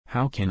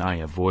How can I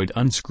avoid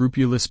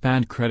unscrupulous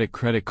bad credit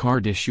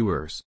card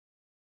issuers?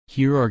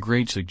 Here are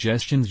great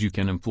suggestions you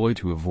can employ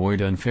to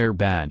avoid unfair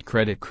bad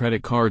credit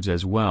cards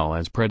as well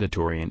as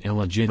predatory and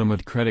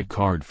illegitimate credit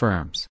card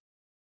firms.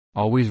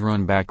 Always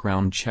run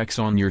background checks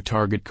on your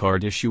target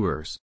card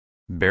issuers.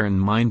 Bear in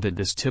mind that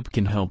this tip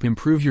can help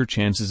improve your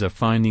chances of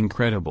finding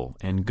credible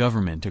and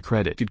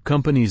government-accredited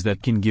companies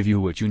that can give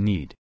you what you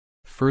need.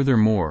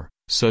 Furthermore,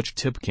 such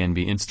tip can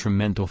be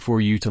instrumental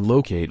for you to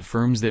locate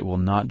firms that will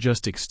not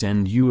just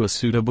extend you a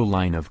suitable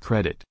line of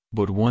credit,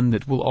 but one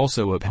that will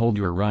also uphold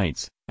your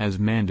rights, as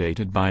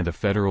mandated by the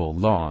federal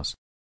laws.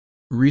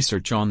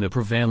 Research on the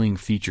prevailing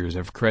features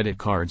of credit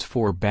cards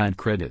for bad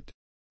credit.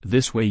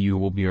 This way you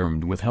will be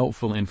armed with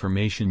helpful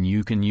information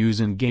you can use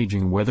in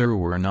gauging whether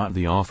or not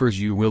the offers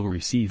you will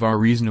receive are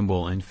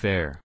reasonable and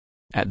fair.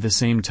 At the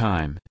same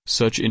time,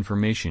 such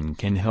information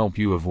can help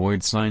you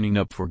avoid signing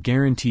up for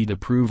guaranteed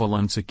approval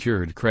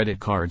unsecured credit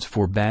cards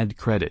for bad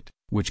credit,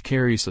 which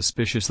carry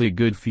suspiciously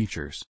good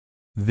features.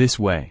 This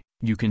way,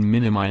 you can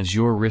minimize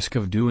your risk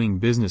of doing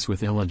business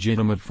with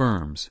illegitimate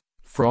firms,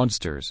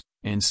 fraudsters,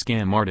 and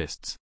scam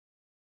artists.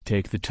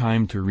 Take the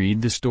time to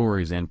read the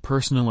stories and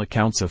personal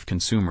accounts of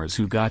consumers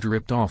who got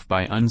ripped off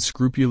by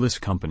unscrupulous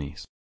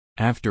companies.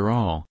 After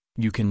all,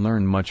 you can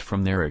learn much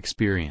from their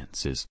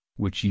experiences,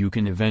 which you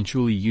can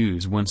eventually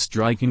use when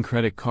striking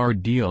credit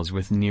card deals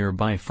with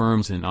nearby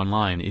firms and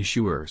online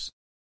issuers.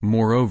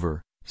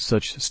 Moreover,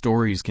 such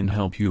stories can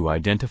help you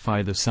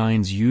identify the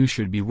signs you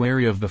should be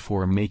wary of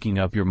before making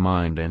up your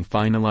mind and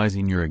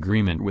finalizing your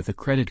agreement with a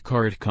credit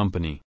card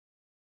company.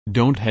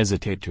 Don't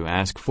hesitate to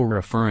ask for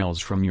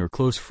referrals from your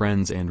close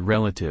friends and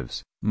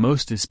relatives,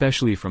 most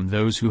especially from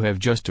those who have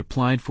just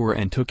applied for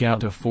and took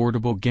out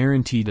affordable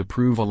guaranteed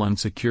approval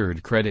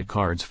unsecured credit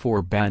cards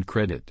for bad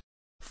credit.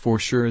 For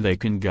sure they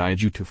can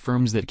guide you to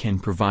firms that can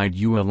provide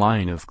you a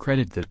line of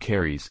credit that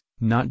carries,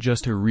 not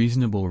just a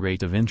reasonable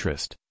rate of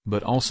interest,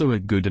 but also a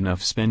good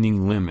enough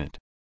spending limit.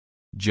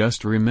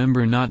 Just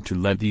remember not to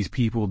let these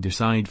people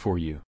decide for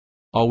you.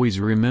 Always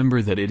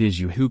remember that it is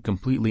you who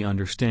completely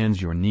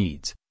understands your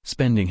needs,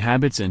 spending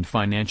habits and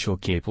financial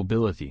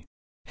capability.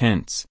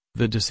 Hence,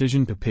 the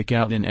decision to pick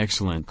out an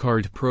excellent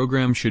card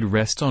program should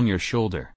rest on your shoulder.